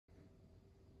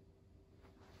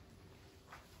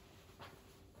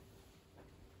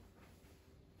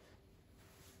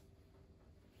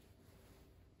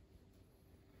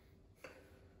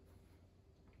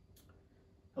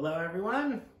Hello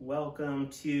everyone, welcome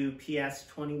to PS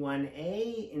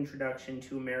 21A, Introduction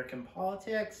to American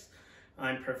Politics.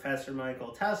 I'm Professor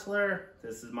Michael Tesler.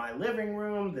 This is my living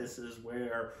room. This is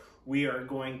where we are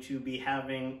going to be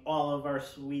having all of our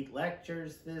sweet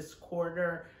lectures this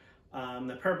quarter.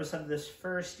 The purpose of this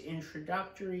first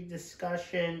introductory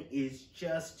discussion is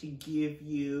just to give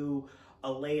you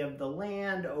a lay of the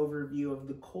land, overview of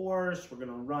the course. We're going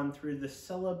to run through the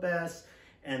syllabus,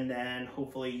 and then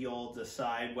hopefully you'll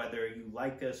decide whether you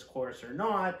like this course or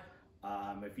not.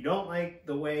 If you don't like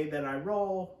the way that I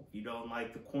roll, if you don't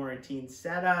like the quarantine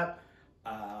setup,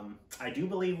 I do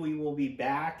believe we will be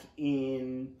back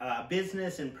in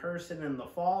business in person in the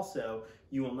fall, so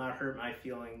you will not hurt my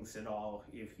feelings at all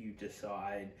if you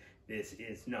decide this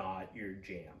is not your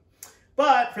jam.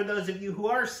 But for those of you who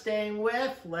are staying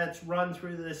with, let's run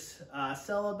through this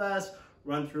syllabus,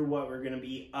 run through what we're going to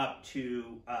be up to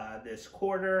this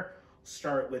quarter.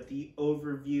 Start with the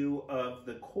overview of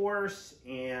the course,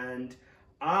 and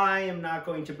I am not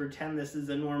going to pretend this is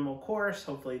a normal course.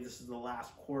 Hopefully this is the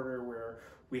last quarter where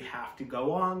we have to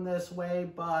go on this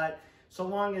way, but so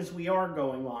long as we are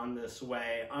going on this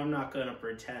way, I'm not going to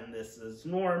pretend this is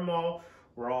normal.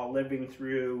 We're all living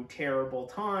through terrible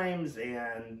times,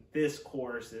 and this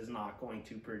course is not going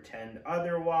to pretend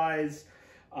otherwise.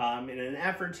 In an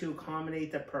effort to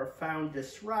accommodate the profound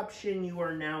disruption you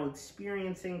are now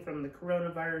experiencing from the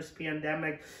coronavirus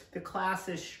pandemic, the class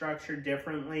is structured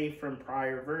differently from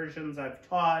prior versions I've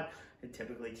taught. I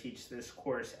typically teach this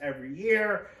course every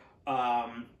year.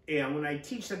 And when I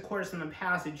teach the course in the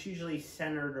past, it's usually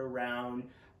centered around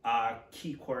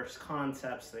key course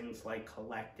concepts, things like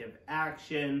collective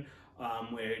action,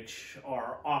 which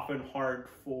are often hard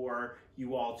for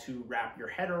you all to wrap your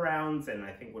head around, and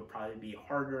I think would probably be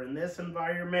harder in this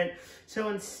environment. So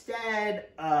instead,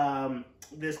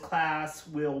 this class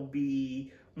will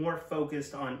be more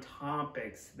focused on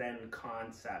topics than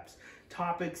concepts.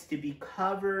 Topics to be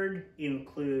covered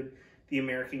include the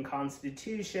American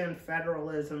Constitution,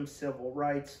 federalism, civil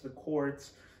rights, the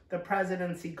courts, the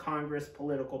presidency, Congress,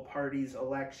 political parties,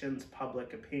 elections,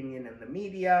 public opinion, and the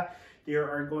media.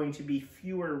 There are going to be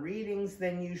fewer readings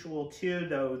than usual too,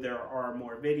 though there are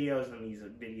more videos, and these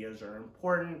videos are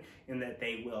important in that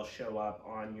they will show up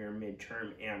on your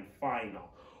midterm and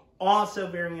final. Also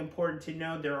very important to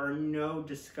note, there are no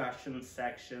discussion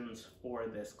sections for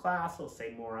this class. I'll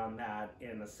say more on that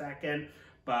in a second.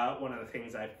 But one of the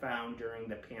things I found during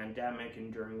the pandemic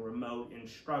and during remote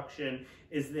instruction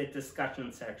is that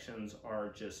discussion sections are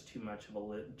just too much of a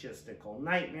logistical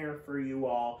nightmare for you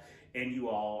all, and you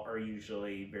all are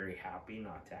usually very happy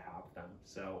not to have them.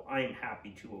 So I am happy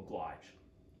to oblige.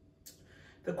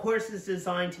 The course is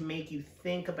designed to make you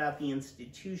think about the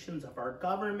institutions of our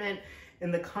government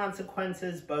and the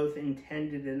consequences, both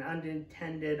intended and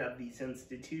unintended, of these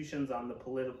institutions on the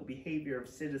political behavior of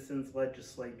citizens,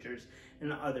 legislatures,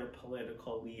 and other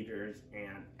political leaders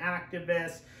and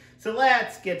activists. So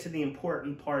let's get to the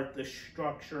important part, the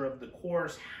structure of the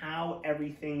course, how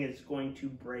everything is going to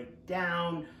break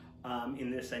down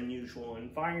in this unusual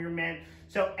environment.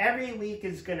 So every week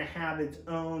is going to have its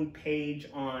own page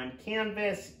on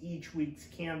Canvas. Each week's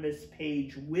Canvas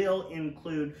page will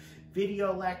include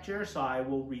video lecture, so I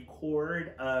will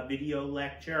record a video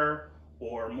lecture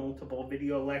or multiple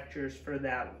video lectures for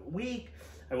that week.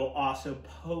 I will also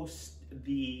post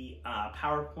the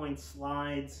PowerPoint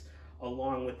slides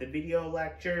along with the video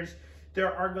lectures.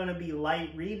 There are going to be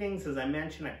light readings. As I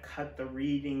mentioned, I've cut the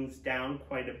readings down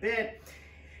quite a bit.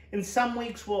 And some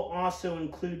weeks will also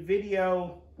include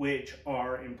video, which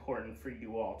are important for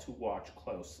you all to watch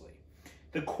closely.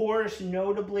 The course,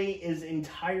 notably, is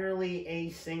entirely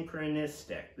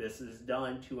asynchronistic. This is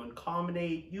done to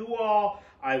accommodate you all.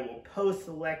 I will post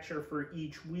the lecture for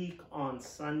each week on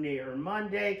Sunday or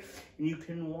Monday, and you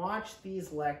can watch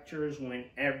these lectures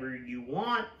whenever you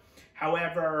want.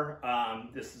 However,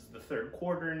 this is the third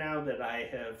quarter now that I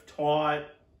have taught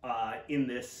in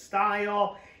this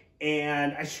style,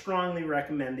 and I strongly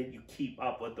recommend that you keep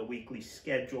up with the weekly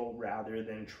schedule rather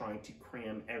than trying to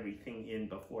cram everything in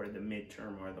before the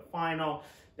midterm or the final.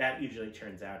 That usually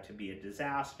turns out to be a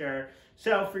disaster.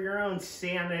 So for your own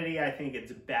sanity, I think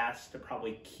it's best to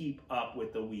probably keep up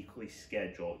with the weekly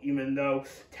schedule, even though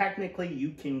technically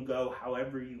you can go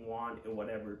however you want at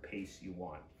whatever pace you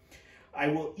want. I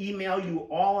will email you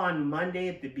all on Monday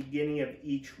at the beginning of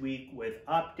each week with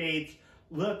updates.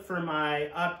 Look for my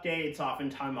updates.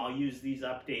 Oftentimes I'll use these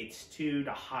updates too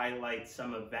to highlight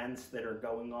some events that are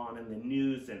going on in the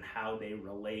news and how they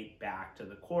relate back to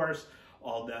the course.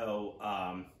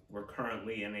 Although we're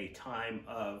currently in a time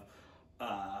of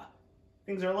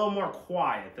things are a little more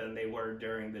quiet than they were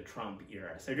during the Trump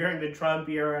era. So during the Trump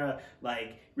era,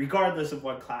 like, regardless of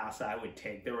what class I would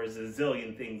take, there was a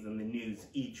zillion things in the news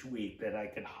each week that I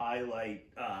could highlight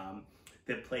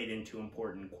that played into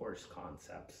important course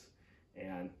concepts.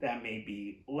 And that may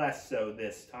be less so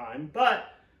this time, but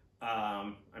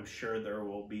I'm sure there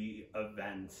will be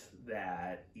events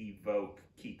that evoke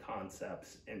key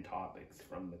concepts and topics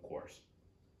from the course.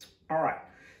 All right,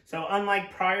 so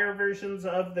unlike prior versions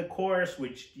of the course,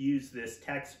 which use this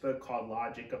textbook called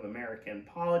Logic of American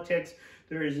Politics,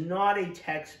 there is not a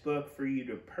textbook for you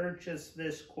to purchase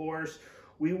this course.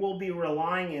 We will be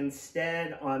relying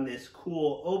instead on this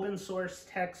cool open source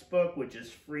textbook, which is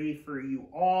free for you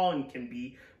all and can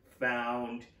be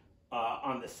found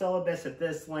on the syllabus at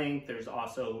this link. There's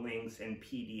also links and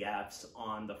PDFs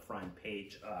on the front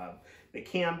page of the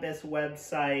Canvas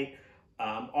website.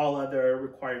 All other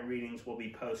required readings will be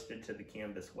posted to the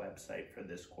Canvas website for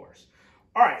this course.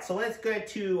 All right, so let's get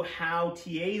to how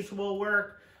TAs will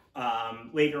work.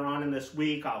 Later on in this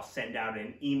week, I'll send out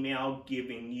an email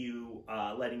giving you,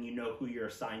 letting you know who your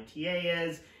assigned TA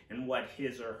is and what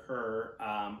his or her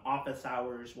office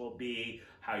hours will be,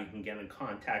 how you can get in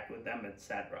contact with them,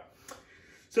 etc.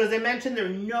 So as I mentioned, there are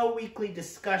no weekly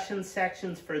discussion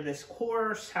sections for this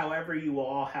course. However, you will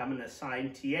all have an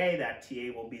assigned TA. That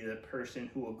TA will be the person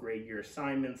who will grade your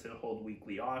assignments and hold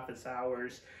weekly office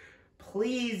hours.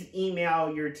 Please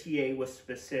email your TA with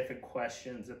specific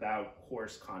questions about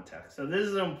course context. So this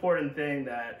is an important thing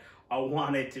that I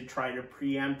wanted to try to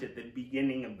preempt at the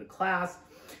beginning of the class.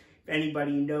 If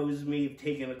anybody knows me, have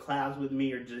taken a class with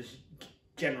me, or just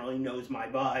generally knows my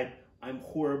vibe, I'm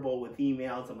horrible with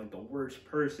emails. I'm like the worst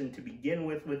person to begin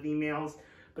with emails.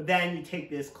 But then you take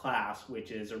this class,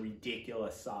 which is a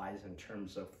ridiculous size in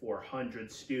terms of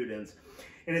 400 students,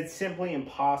 and it's simply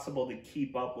impossible to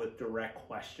keep up with direct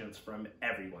questions from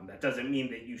everyone. That doesn't mean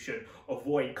that you should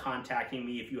avoid contacting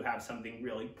me if you have something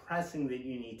really pressing that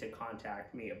you need to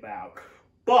contact me about.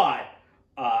 But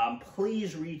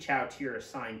please reach out to your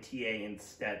assigned TA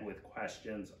instead with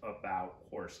questions about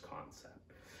course concept.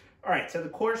 All right, so the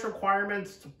course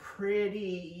requirements, it's a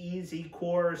pretty easy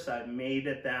course. I've made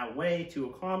it that way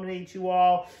to accommodate you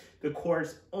all. The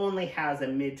course only has a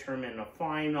midterm and a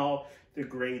final. The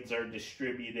grades are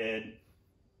distributed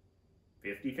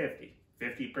 50-50.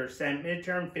 50%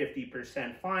 midterm,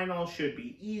 50% final, should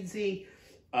be easy.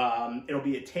 It'll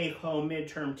be a take-home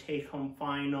midterm, take-home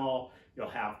final. You'll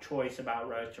have choice about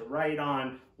what to write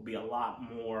on. There'll be a lot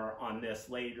more on this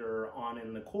later on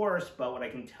in the course, but what I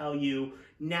can tell you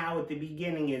now at the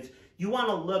beginning is you want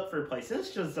to look for places.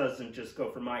 This just doesn't just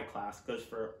go for my class, it goes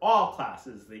for all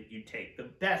classes that you take. The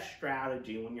best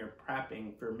strategy when you're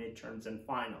prepping for midterms and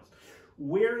finals.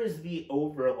 Where is the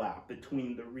overlap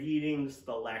between the readings,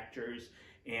 the lectures,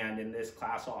 and in this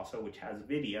class also, which has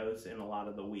videos in a lot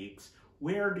of the weeks,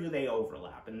 where do they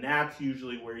overlap? And that's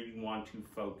usually where you want to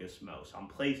focus most, on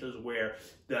places where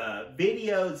the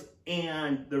videos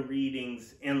and the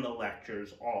readings and the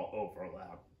lectures all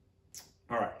overlap.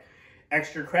 All right,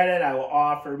 extra credit, I will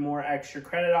offer more extra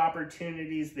credit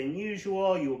opportunities than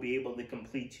usual. You will be able to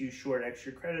complete 2 short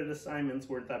extra credit assignments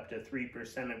worth up to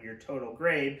 3% of your total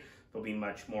grade. There'll be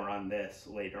much more on this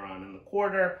later on in the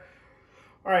quarter.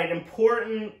 All right,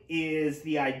 important is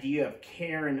the idea of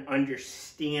care and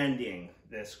understanding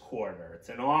this quarter. It's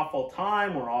an awful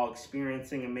time. We're all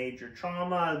experiencing a major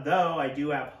trauma, though I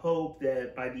do have hope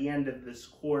that by the end of this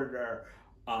quarter,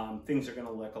 things are going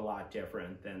to look a lot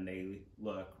different than they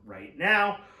look right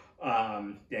now,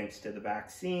 thanks to the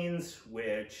vaccines,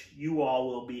 which you all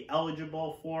will be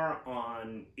eligible for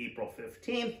on April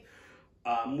 15th.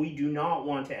 We do not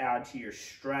want to add to your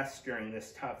stress during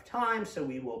this tough time, so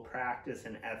we will practice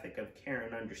an ethic of care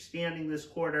and understanding this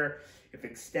quarter. If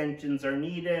extensions are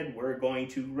needed, we're going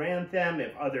to grant them.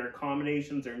 If other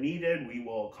accommodations are needed, we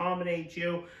will accommodate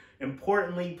you.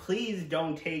 Importantly, please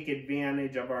don't take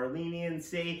advantage of our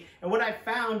leniency. And what I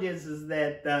found is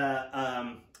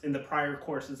that in the prior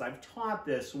courses I've taught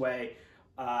this way,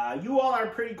 you all are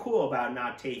pretty cool about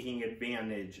not taking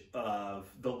advantage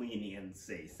of the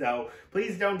leniency. So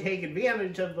please don't take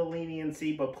advantage of the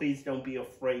leniency, but please don't be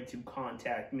afraid to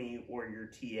contact me or your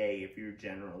TA if you're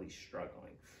generally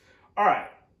struggling. All right,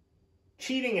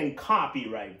 cheating and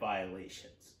copyright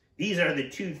violations. These are the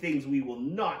 2 things we will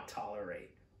not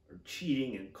tolerate, or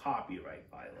cheating and copyright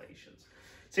violations.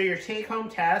 So your take-home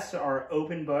tests are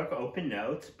open book, open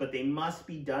notes, but they must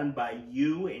be done by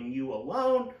you and you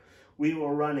alone. We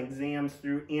will run exams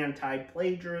through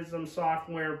anti-plagiarism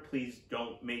software. Please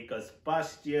don't make us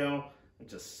bust you. It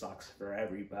just sucks for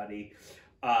everybody.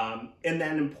 And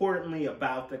then importantly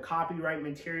about the copyright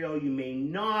material, you may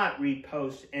not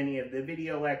repost any of the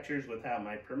video lectures without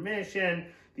my permission.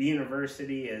 The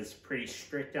university is pretty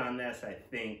strict on this. I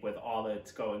think with all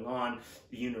that's going on,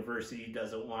 the university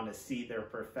doesn't want to see their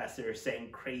professor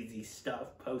saying crazy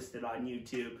stuff posted on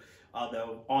YouTube.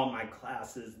 Although all my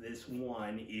classes, this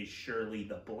one is surely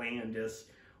the blandest,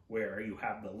 where you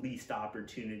have the least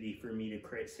opportunity for me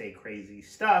to say crazy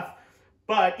stuff.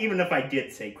 But even if I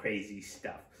did say crazy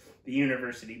stuff, the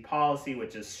university policy,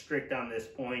 which is strict on this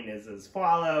point, is as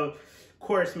follows.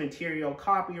 Course material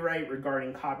copyright.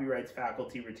 Regarding copyrights,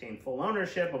 faculty retain full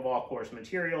ownership of all course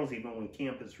materials, even when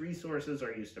campus resources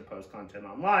are used to post content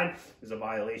online. It is a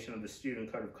violation of the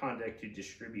student code of conduct to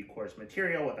distribute course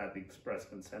material without the express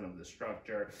consent of the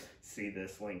instructor. See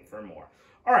this link for more.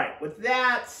 All right, with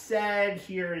that said,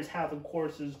 here is how the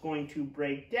course is going to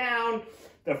break down.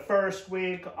 The first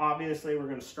week, obviously, we're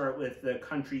going to start with the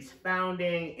country's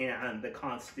founding and the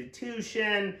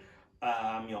Constitution.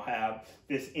 You'll have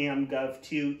this AmGov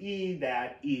 2E,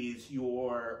 that is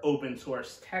your open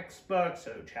source textbook,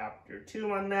 so chapter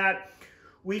 2 on that.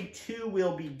 Week 2,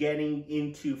 we'll be getting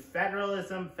into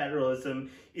federalism.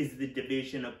 Federalism is the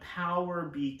division of power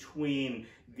between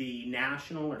the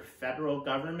national or federal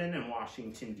government in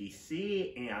Washington,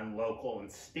 D.C., and local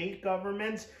and state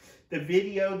governments. The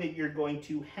video that you're going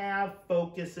to have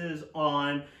focuses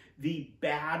on the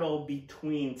battle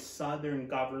between Southern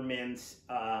governments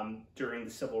during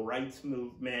the Civil Rights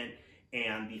Movement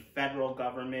and the federal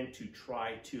government to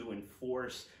try to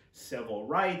enforce civil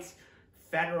rights.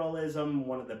 Federalism,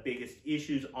 one of the biggest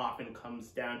issues, often comes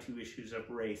down to issues of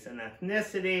race and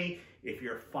ethnicity. If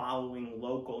you're following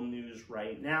local news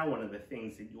right now, one of the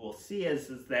things that you will see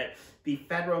is that the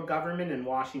federal government in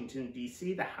Washington,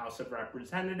 D.C., the House of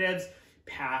Representatives,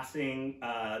 passing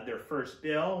their first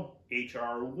bill,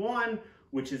 H.R. 1,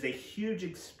 which is a huge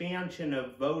expansion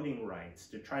of voting rights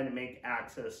to try to make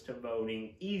access to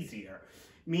voting easier.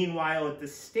 Meanwhile, at the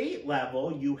state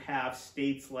level, you have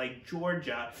states like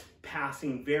Georgia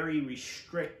passing very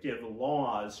restrictive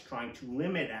laws trying to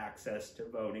limit access to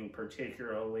voting,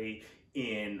 particularly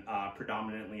in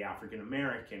predominantly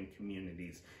African-American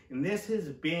communities. And this has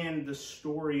been the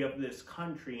story of this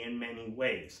country in many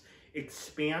ways.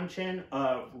 Expansion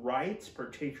of rights,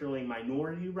 particularly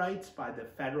minority rights, by the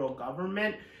federal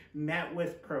government met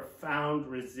with profound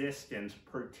resistance,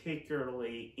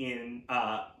 particularly in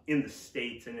the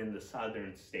states and in the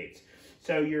southern states.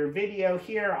 So your video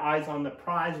here, Eyes on the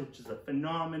Prize, which is a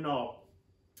phenomenal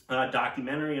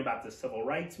documentary about the civil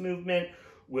rights movement,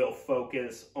 will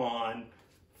focus on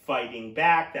fighting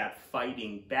back,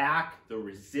 the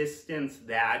resistance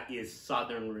that is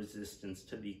Southern resistance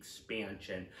to the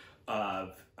expansion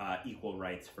of equal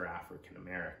rights for African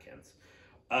Americans.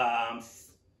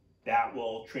 That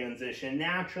will transition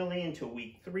naturally into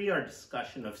week 3, our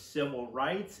discussion of civil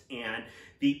rights and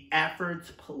the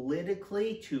efforts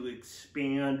politically to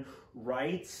expand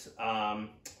rights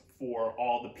for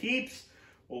all the peeps.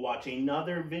 We'll watch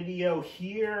another video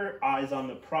here, Eyes on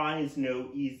the Prize, No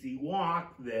Easy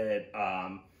Walk, that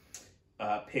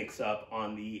picks up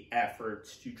on the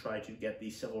efforts to try to get the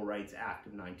Civil Rights Act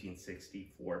of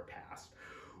 1964 passed.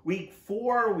 Week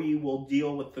 4, we will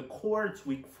deal with the courts.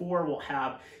 Week 4, we'll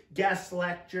have guest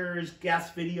lectures,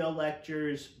 guest video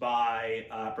lectures by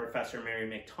Professor Mary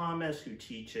McThomas, who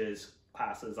teaches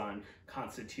classes on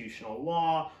constitutional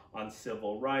law, on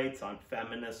civil rights, on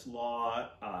feminist law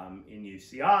in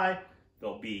UCI.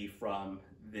 They'll be from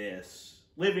this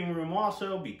living room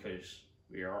also, because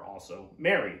we are also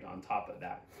married on top of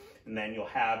that. And then you'll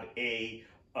have a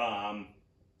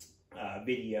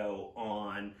video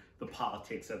on the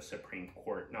politics of Supreme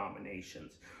Court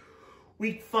nominations.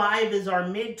 Week 5 is our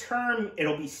midterm.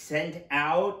 It'll be sent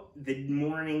out the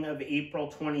morning of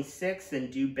April 26th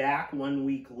and due back 1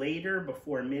 week later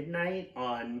before midnight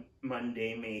on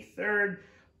Monday, May 3rd.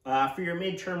 For your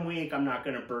midterm week, I'm not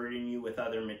going to burden you with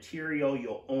other material.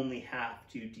 You'll only have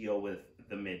to deal with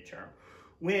the midterm.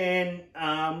 When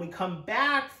we come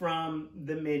back from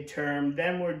the midterm,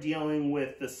 then we're dealing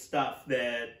with the stuff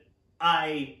that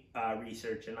I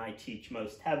research and I teach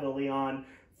most heavily on.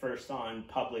 First on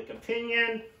public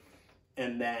opinion,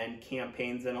 and then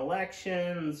campaigns and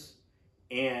elections,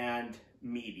 and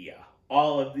media.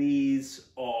 All of these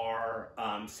are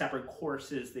separate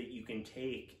courses that you can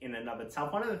take in and of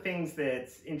itself. One of the things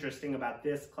that's interesting about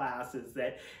this class is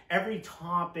that every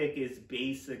topic is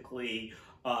basically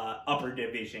upper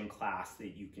division class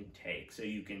that you can take. So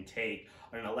you can take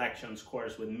an elections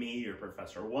course with me or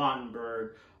Professor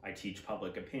Wattenberg. I teach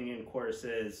public opinion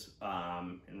courses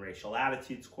and racial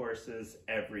attitudes courses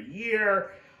every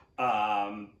year.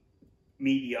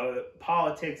 Media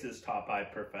Politics is taught by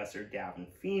Professor Gavin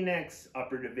Phoenix.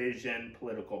 Upper Division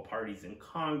Political Parties in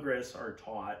Congress are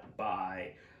taught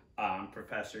by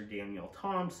Professor Daniel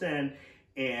Thompson.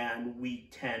 And Week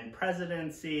 10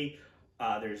 Presidency,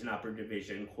 there's an upper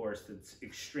division course that's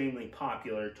extremely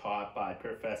popular taught by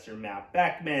Professor Matt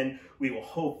Beckman. We will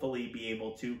hopefully be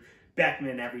able to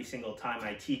Beckman every single time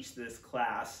I teach this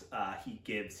class. He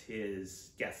gives his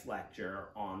guest lecture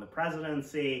on the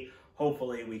presidency.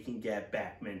 Hopefully we can get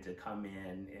Beckman to come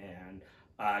in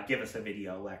and give us a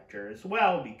video lecture as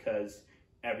well, because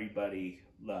everybody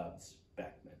loves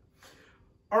Beckman.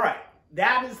 All right.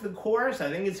 That is the course. I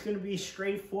think it's going to be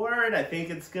straightforward. I think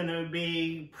it's going to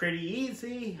be pretty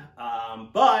easy.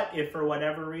 But if for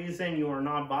whatever reason you are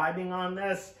not vibing on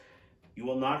this, you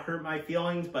will not hurt my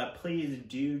feelings, but please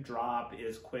do drop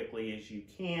as quickly as you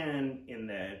can in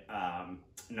the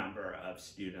number of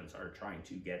students are trying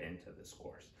to get into this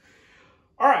course.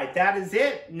 All right, that is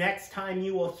it. Next time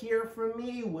you will hear from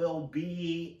me will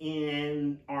be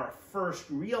in our first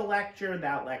real lecture.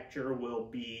 That lecture will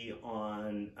be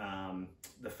on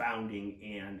the founding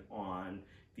and on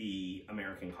the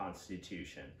American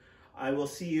Constitution. I will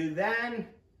see you then.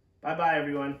 Bye-bye,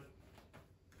 everyone.